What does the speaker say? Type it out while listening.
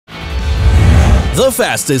the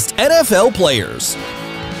fastest NFL players.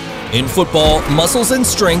 In football, muscles and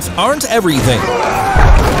strength aren't everything.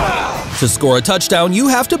 To score a touchdown, you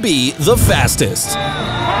have to be the fastest.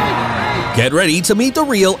 Get ready to meet the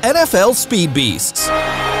real NFL speed beasts.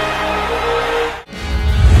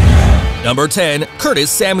 Number 10,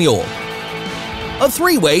 Curtis Samuel. A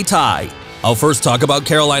three-way tie. I'll first talk about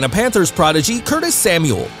Carolina Panthers prodigy Curtis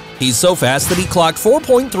Samuel. He's so fast that he clocked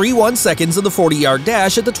 4.31 seconds in the 40-yard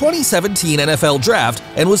dash at the 2017 NFL Draft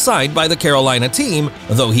and was signed by the Carolina team,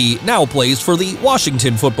 though he now plays for the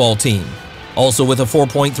Washington football team. Also with a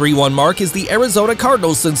 4.31 mark is the Arizona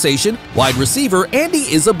Cardinals sensation, wide receiver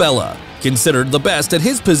Andy Isabella, considered the best at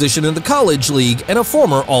his position in the college league and a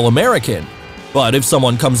former All-American. But if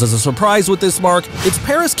someone comes as a surprise with this mark, it's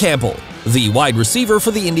Paris Campbell, the wide receiver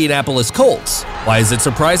for the Indianapolis Colts. Why is it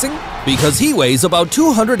surprising? Because he weighs about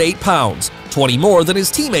 208 pounds, 20 more than his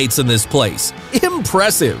teammates in this place.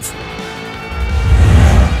 Impressive!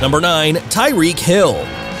 Number 9, Tyreek Hill.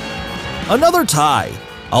 Another tie.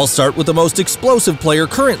 I'll start with the most explosive player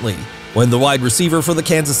currently. When the wide receiver for the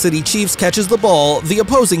Kansas City Chiefs catches the ball, the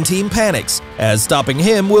opposing team panics, as stopping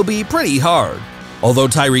him will be pretty hard. Although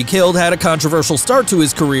Tyreek Hill had a controversial start to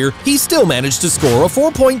his career, he still managed to score a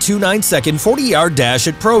 4.29-second 40-yard dash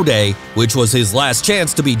at Pro Day, which was his last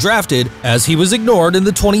chance to be drafted, as he was ignored in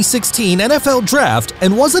the 2016 NFL Draft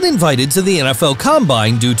and wasn't invited to the NFL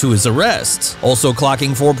Combine due to his arrests. Also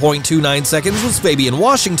clocking 4.29 seconds was Fabian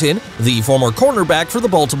Washington, the former cornerback for the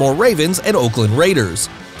Baltimore Ravens and Oakland Raiders.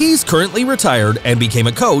 He's currently retired and became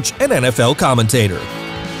a coach and NFL commentator.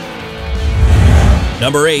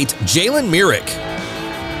 Number 8, Jalen Myrick.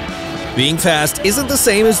 Being fast isn't the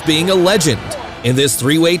same as being a legend. In this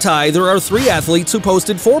three-way tie, there are 3 athletes who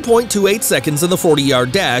posted 4.28 seconds in the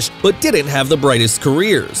 40-yard dash but didn't have the brightest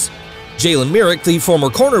careers. Jalen Myrick, the former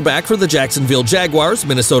cornerback for the Jacksonville Jaguars,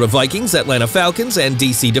 Minnesota Vikings, Atlanta Falcons, and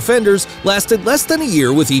DC Defenders, lasted less than a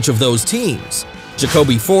year with each of those teams.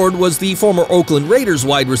 Jacoby Ford was the former Oakland Raiders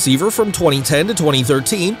wide receiver from 2010 to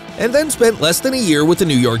 2013 and then spent less than a year with the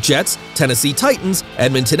New York Jets, Tennessee Titans,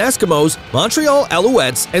 Edmonton Eskimos, Montreal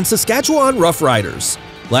Alouettes, and Saskatchewan Roughriders.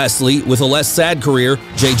 Lastly, with a less sad career,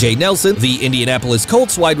 J.J. Nelson, the Indianapolis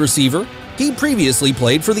Colts wide receiver. He previously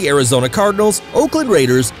played for the Arizona Cardinals, Oakland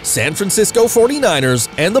Raiders, San Francisco 49ers,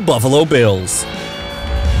 and the Buffalo Bills.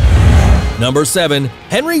 Number 7,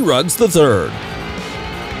 Henry Ruggs III.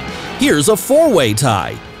 Here's a 4-way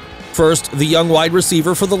tie. First, the young wide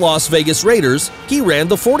receiver for the Las Vegas Raiders. He ran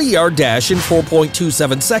the 40-yard dash in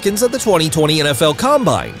 4.27 seconds at the 2020 NFL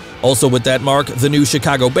Combine. Also with that mark, the new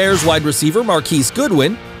Chicago Bears wide receiver Marquise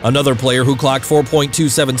Goodwin. Another player who clocked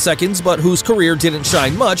 4.27 seconds but whose career didn't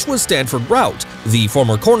shine much was Stanford Routt, the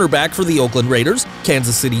former cornerback for the Oakland Raiders,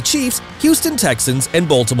 Kansas City Chiefs, Houston Texans, and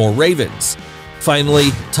Baltimore Ravens. Finally,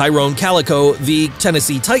 Tyrone Calico, the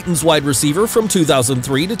Tennessee Titans wide receiver from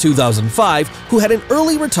 2003 to 2005, who had an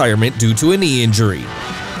early retirement due to a knee injury.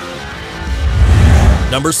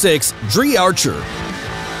 Number 6, Dri Archer.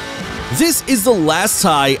 This is the last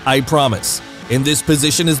tie, I promise. In this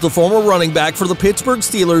position is the former running back for the Pittsburgh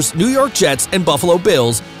Steelers, New York Jets, and Buffalo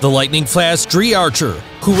Bills, the lightning-fast Dri Archer,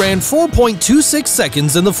 who ran 4.26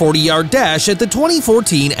 seconds in the 40-yard dash at the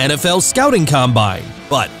 2014 NFL Scouting Combine.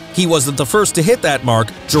 But he wasn't the first to hit that mark.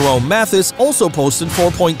 Jerome Mathis also posted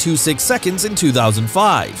 4.26 seconds in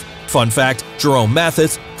 2005. Fun fact, Jerome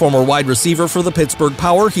Mathis, former wide receiver for the Pittsburgh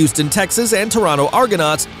Power, Houston Texans, and Toronto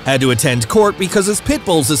Argonauts, had to attend court because his pit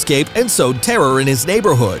bulls escaped and sowed terror in his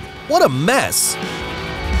neighborhood. What a mess!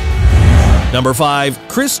 Number 5,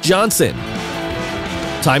 Chris Johnson.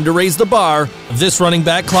 Time to raise the bar. This running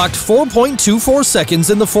back clocked 4.24 seconds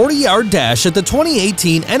in the 40-yard dash at the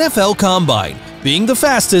 2018 NFL Combine, being the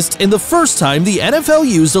fastest in the first time the NFL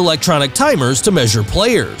used electronic timers to measure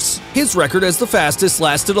players. His record as the fastest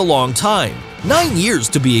lasted a long time, 9 years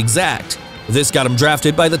to be exact. This got him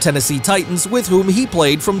drafted by the Tennessee Titans, with whom he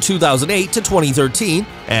played from 2008 to 2013,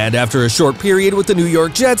 and after a short period with the New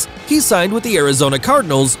York Jets, he signed with the Arizona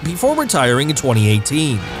Cardinals before retiring in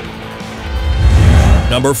 2018.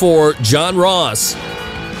 Number 4, John Ross.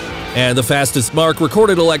 And the fastest mark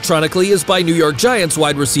recorded electronically is by New York Giants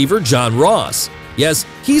wide receiver John Ross. Yes,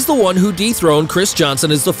 he's the one who dethroned Chris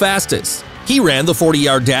Johnson as the fastest. He ran the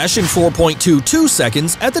 40-yard dash in 4.22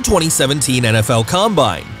 seconds at the 2017 NFL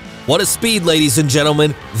Combine. What a speed, ladies and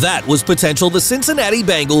gentlemen. That was potential the Cincinnati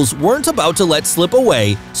Bengals weren't about to let slip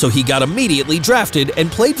away, so he got immediately drafted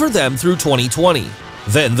and played for them through 2020.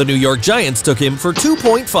 Then the New York Giants took him for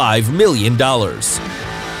 $2.5 million.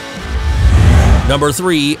 Number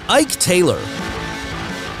 3, Ike Taylor.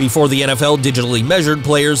 Before the NFL digitally measured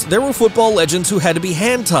players, there were football legends who had to be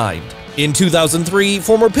hand-timed. In 2003,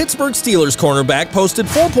 former Pittsburgh Steelers cornerback posted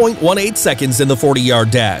 4.18 seconds in the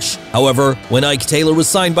 40-yard dash. However, when Ike Taylor was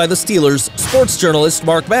signed by the Steelers, sports journalist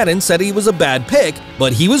Mark Madden said he was a bad pick,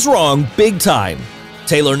 but he was wrong big time.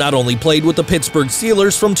 Taylor not only played with the Pittsburgh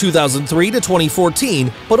Steelers from 2003 to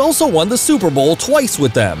 2014, but also won the Super Bowl twice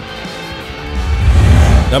with them.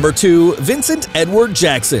 Number 2. Vincent Edward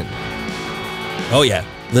Jackson. Oh yeah,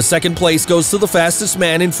 the second place goes to the fastest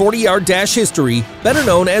man in 40-yard dash history, better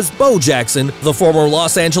known as Bo Jackson. The former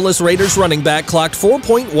Los Angeles Raiders running back clocked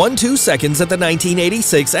 4.12 seconds at the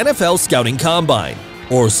 1986 NFL Scouting Combine.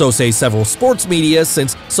 Or so say several sports media.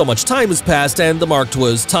 Since so much time has passed and the mark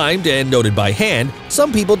was timed and noted by hand,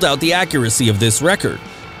 some people doubt the accuracy of this record.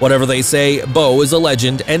 Whatever they say, Bo is a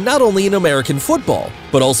legend, and not only in American football,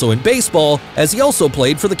 but also in baseball, as he also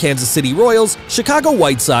played for the Kansas City Royals, Chicago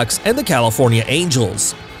White Sox, and the California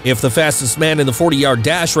Angels. If the fastest man in the 40-yard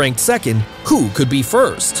dash ranked second, who could be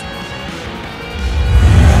first?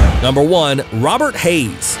 Number 1. Robert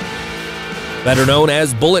Hayes. Better known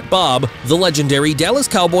as Bullet Bob, the legendary Dallas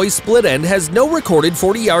Cowboys split end has no recorded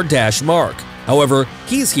 40-yard dash mark. However,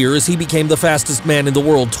 he's here as he became the fastest man in the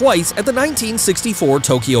world twice at the 1964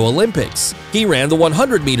 Tokyo Olympics. He ran the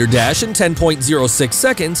 100-meter dash in 10.06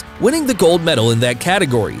 seconds, winning the gold medal in that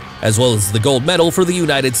category, as well as the gold medal for the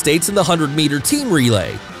United States in the 100-meter team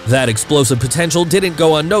relay. That explosive potential didn't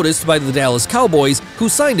go unnoticed by the Dallas Cowboys, who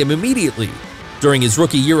signed him immediately. During his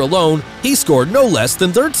rookie year alone, he scored no less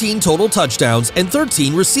than 13 total touchdowns and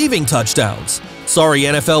 13 receiving touchdowns. Sorry,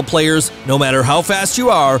 NFL players, no matter how fast you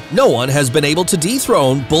are, no one has been able to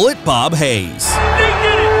dethrone Bullet Bob Hayes. They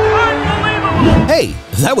did it! Unbelievable! Hey,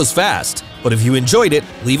 that was fast. But if you enjoyed it,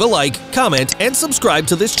 leave a like, comment, and subscribe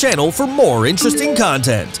to this channel for more interesting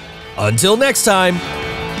content. Until next time.